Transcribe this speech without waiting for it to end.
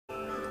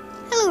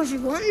Hello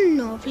everyone,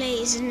 Noah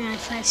Plays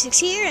 956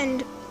 here,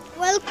 and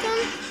welcome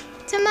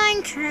to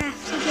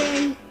Minecraft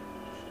again.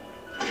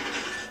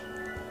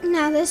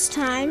 Now this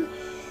time,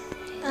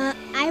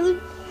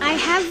 I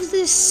have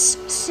this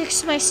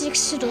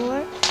 6x6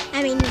 door,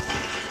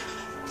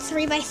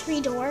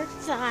 3x3 door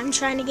that I'm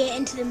trying to get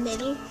into the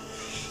middle,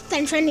 that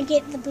I'm trying to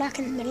get the block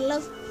in the middle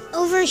of.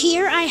 Over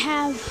here I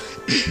have,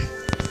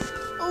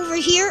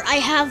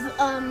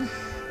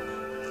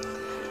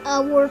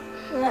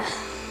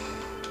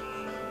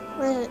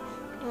 where is it?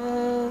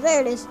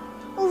 There it is.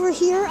 Over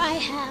here I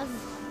have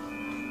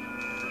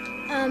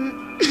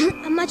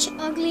a much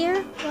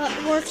uglier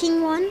but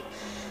working one.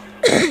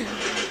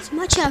 It's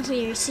much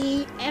uglier.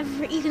 See,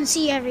 you can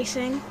see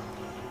everything.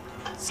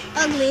 It's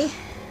ugly,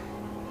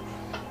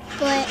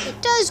 but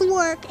it does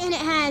work, and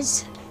it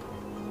has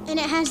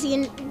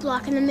the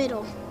block in the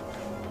middle.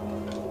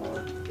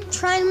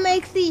 Trying to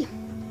make the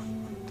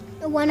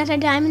one at the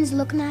diamonds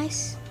look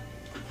nice.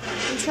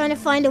 I'm trying to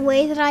find a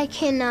way that I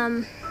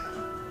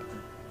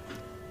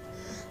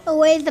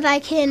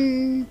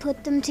can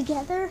put them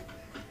together,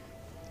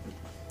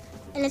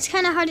 and it's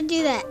kind of hard to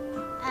do that.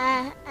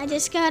 I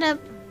just gotta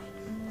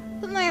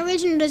put my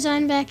original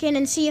design back in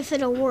and see if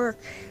it'll work.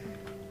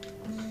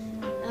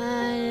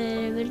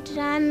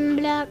 Diamond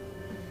block.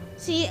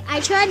 See,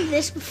 I tried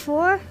this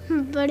before,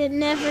 but it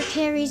never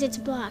carries its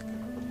block.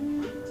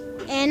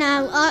 And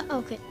I'll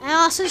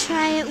also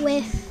try it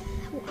with.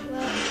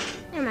 Well,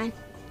 never mind.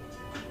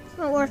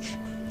 Won't work.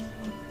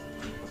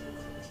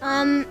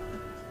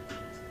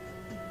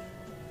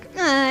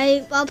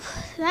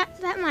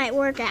 That might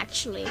work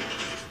actually.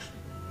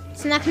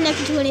 It's not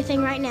connected to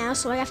anything right now,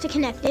 so I have to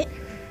connect it.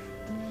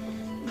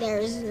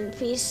 There's a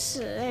piece.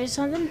 There's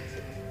something.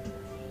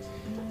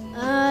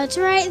 It's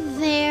right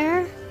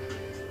there.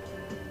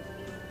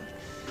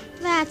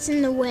 That's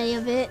in the way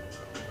of it.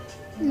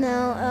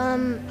 No.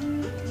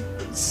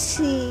 Let's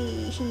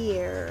see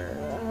here.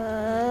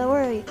 Where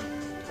are you?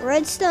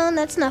 Redstone.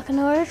 That's not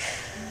gonna work.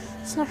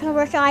 It's not gonna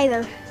work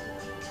either.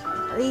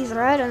 Or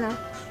either. I don't know.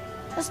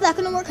 That's not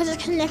gonna work because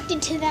it's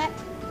connected to that.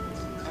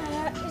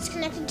 It's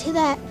connected to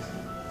that.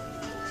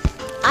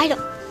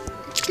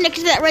 It's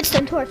connected to that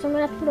redstone torch, so I'm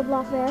gonna have to put a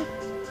block there.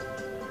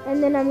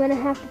 And then I'm gonna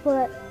have to put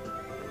a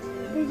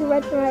piece of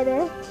redstone right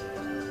there.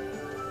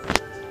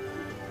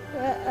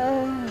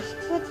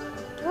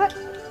 What?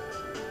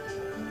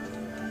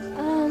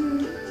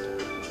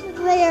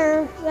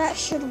 There. That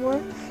should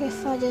work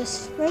if I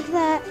just break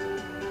that,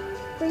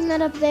 bring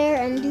that up there,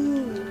 and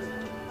do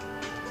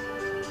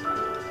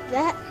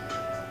that.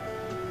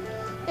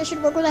 It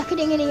should work without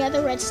getting any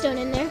other redstone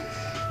in there.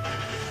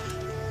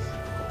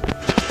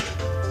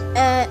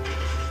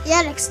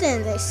 Yeah, it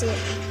extends, I see it.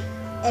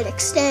 It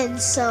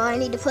extends, so I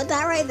need to put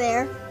that right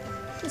there.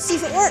 Let's see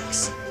if it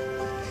works.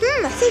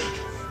 I think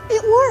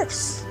it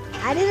works.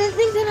 I didn't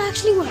think that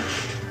actually worked.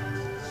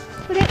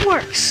 But it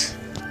works.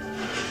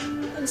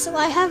 And so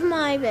I have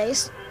my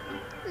base.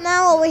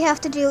 Now all we have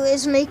to do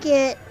is make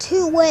it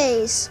 2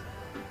 ways.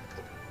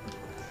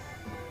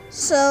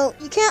 So,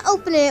 you can't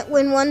open it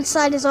when one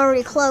side is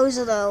already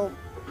closed, though.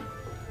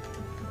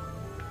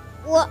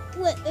 What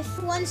if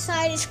one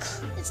side is...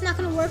 It's not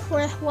going to work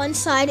where one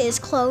side is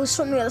closed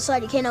from the other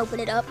side. You can't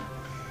open it up.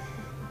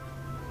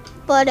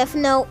 But if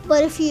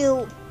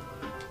you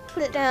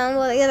put it down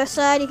on the other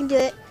side, you can do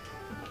it.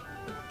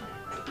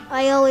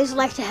 I always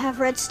like to have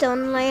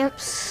redstone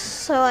lamps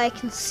so I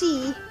can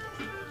see.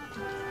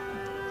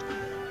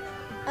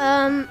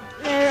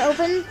 They're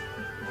open.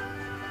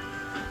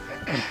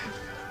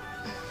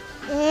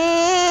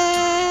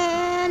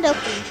 And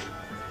open.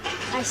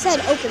 I said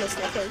open is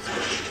like this.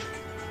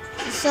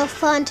 It's so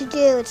fun to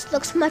do. It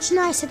looks much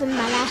nicer than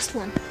my last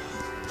one.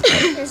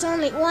 There's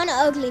only one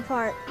ugly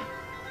part.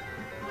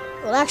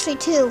 Well, actually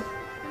 2.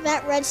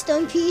 That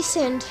redstone piece,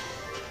 and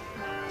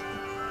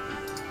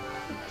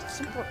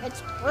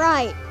it's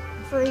bright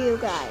for you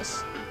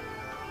guys.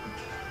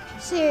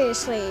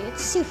 Seriously,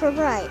 it's super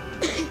bright.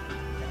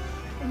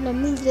 I'm gonna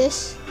move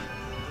this.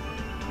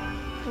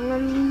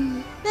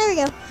 There we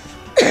go.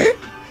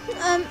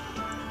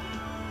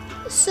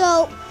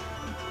 So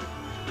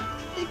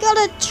you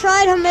gotta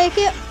try to make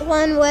it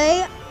one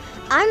way.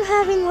 I'm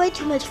having way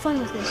too much fun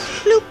with this.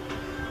 Bloop.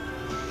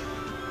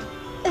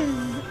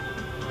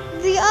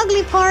 The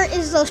ugly part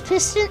is those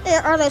pistons.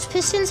 There are those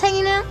pistons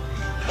hanging out,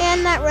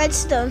 and that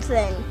redstone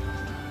thing.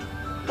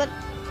 But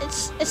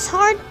it's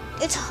hard.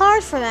 It's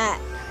hard for that.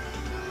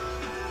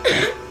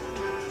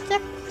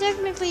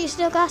 Technically, you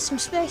still got some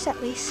space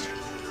at least.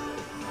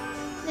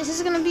 This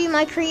is gonna be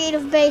my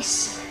creative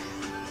base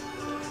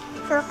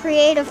for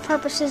creative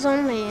purposes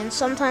only, and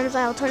sometimes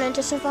I'll turn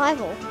into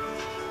survival.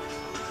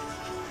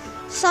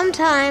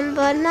 Sometime,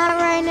 but not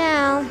right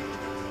now.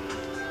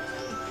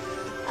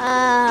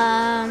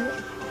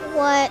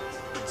 What?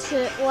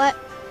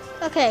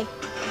 Okay.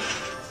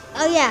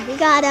 Oh yeah, we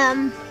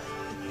gotta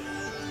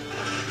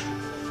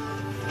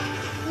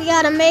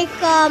make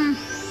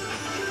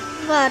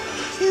the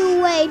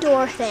 2-way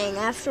door thing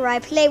after I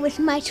play with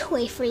my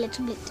toy for a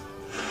little bit.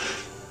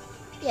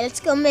 Yeah, let's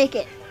go make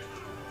it.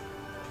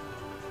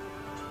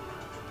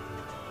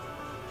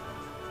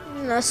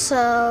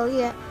 So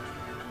yeah.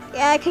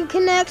 Yeah, I can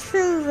connect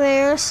through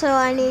there, so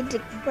I need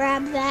to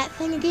grab that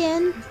thing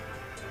again.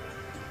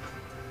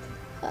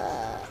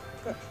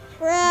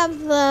 Grab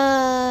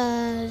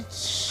the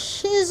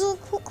chisel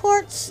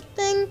quartz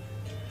thing.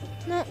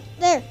 No,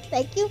 there,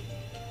 thank you.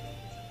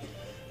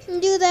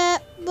 Do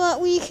that,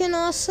 but we can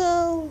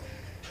also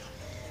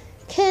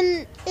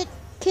can't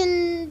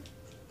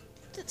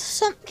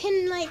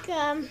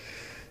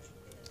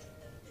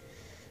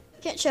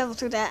shovel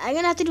through that. I'm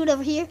gonna have to do it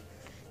over here.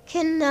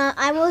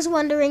 I was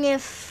wondering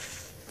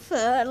if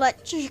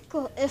repeater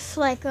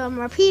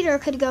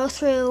could go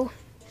through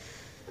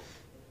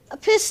a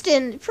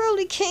piston.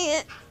 Probably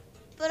can't,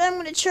 but I'm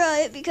gonna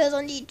try it because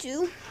I need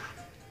to.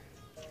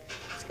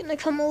 It's gonna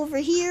come over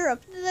here,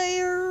 up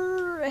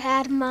there. I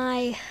had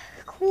my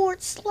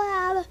quartz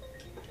slab.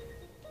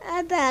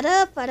 Add that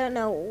up. I don't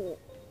know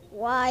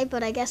why,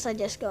 but I guess I'm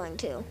just going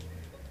to.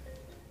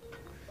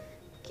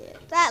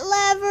 Get that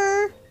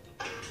lever.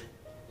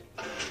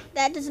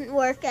 That doesn't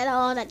work at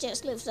all. That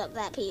just lifts up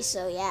that piece.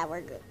 So yeah,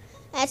 we're good.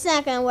 That's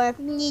not gonna work.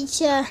 We need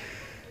to.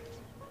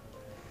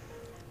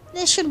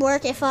 This should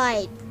work if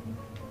I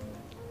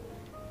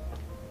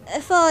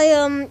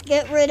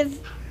get rid of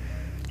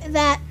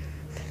that.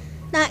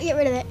 Not get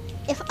rid of it.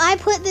 If I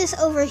put this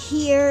over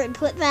here and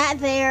put that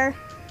there.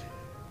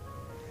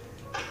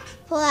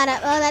 Pull that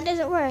up. Oh, that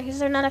doesn't work. Is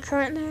there not a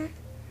current there?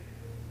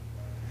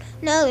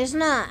 No, there's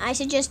not. I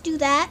should just do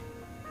that.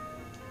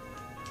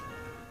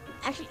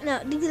 Actually,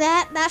 no, do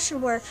that. That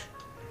should work.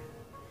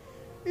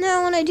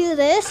 Now, when I do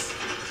this,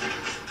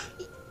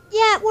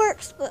 yeah, it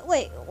works. But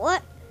wait,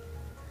 what?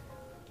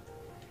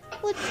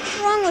 What's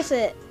wrong with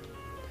it?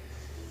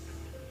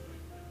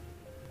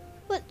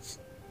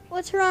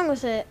 What's wrong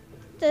with it?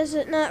 Does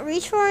it not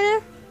reach far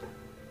enough?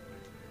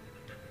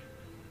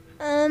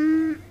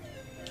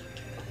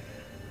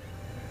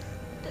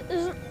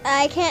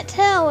 I can't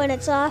tell when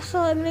it's off, so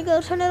I'm gonna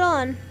go turn it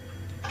on.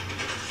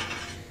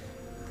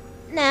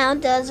 Now,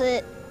 does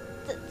it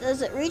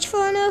reach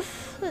far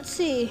enough? Let's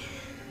see.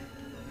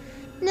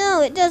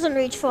 No, it doesn't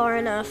reach far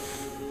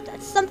enough.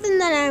 That's something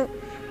that's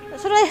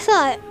what I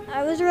thought.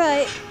 I was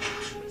right.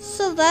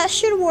 So that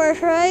should work,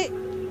 right?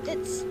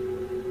 It's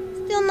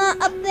still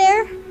not up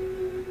there.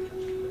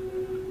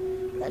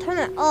 Gotta turn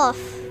it off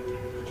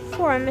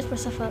before I mess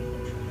myself up.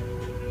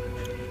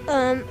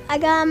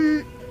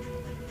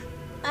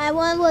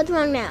 What's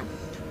wrong now?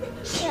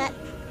 Yeah,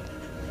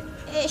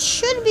 it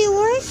should be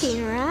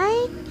working,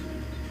 right?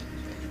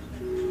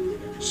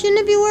 Shouldn't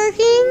it be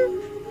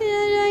working?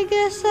 Yeah, I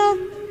guess so.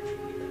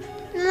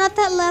 Not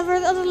that lever,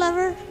 the other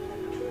lever.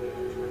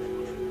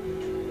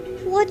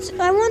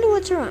 I wonder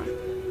what's wrong.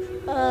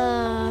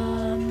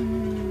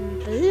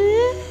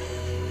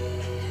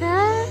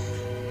 Huh?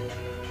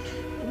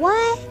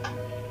 What?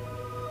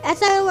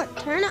 That's not gonna work.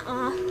 Turn it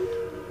off.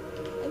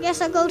 I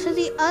guess I'll go to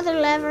the other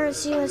lever and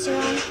see what's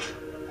wrong.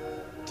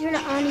 Turn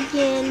it on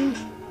again.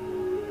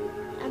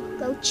 I'll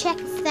go check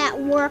if that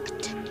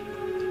worked.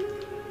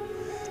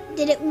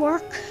 Did it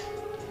work?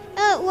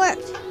 Oh, it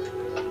worked.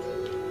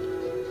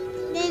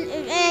 Then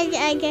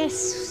I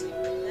guess.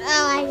 Oh,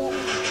 I get it.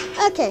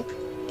 Okay.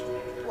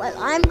 Well,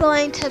 I'm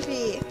going to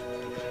be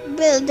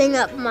building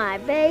up my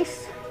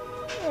base,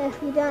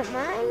 if you don't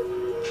mind.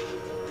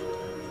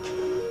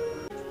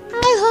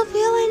 I hope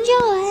you